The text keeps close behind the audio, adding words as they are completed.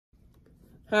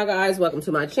Hi guys, welcome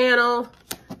to my channel.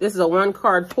 This is a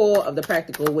 1-card pull of the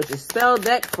Practical Witches spell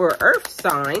deck for earth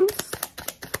signs.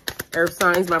 Earth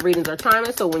signs, my readings are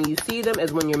timeless, so when you see them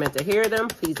is when you're meant to hear them.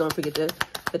 Please don't forget to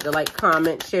hit the like,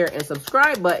 comment, share, and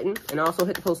subscribe button. And also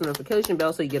hit the post notification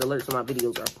bell so you get alerts when my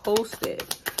videos are posted.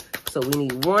 So we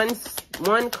need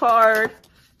one card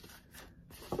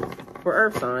for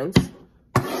earth signs.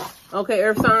 Okay,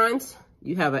 earth signs,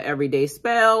 you have an everyday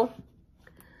spell.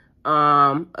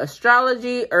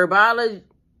 Astrology, herbology,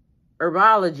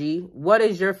 what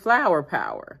is your flower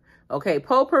power? Okay,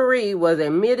 potpourri was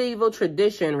a medieval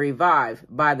tradition revived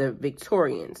by the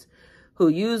Victorians, who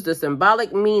used the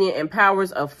symbolic meaning and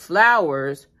powers of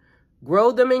flowers.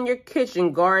 Grow them in your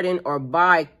kitchen garden or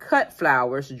buy cut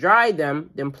flowers, dry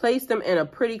them, then place them in a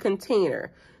pretty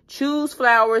container. Choose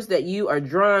flowers that you are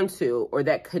drawn to or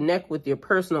that connect with your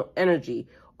personal energy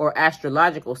or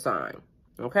astrological sign,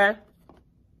 okay?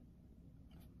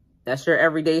 That's your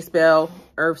everyday spell,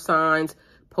 earth signs,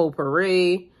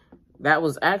 potpourri. That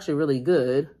was actually really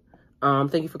good.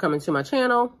 Thank you for coming to my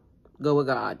channel. Go with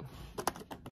God.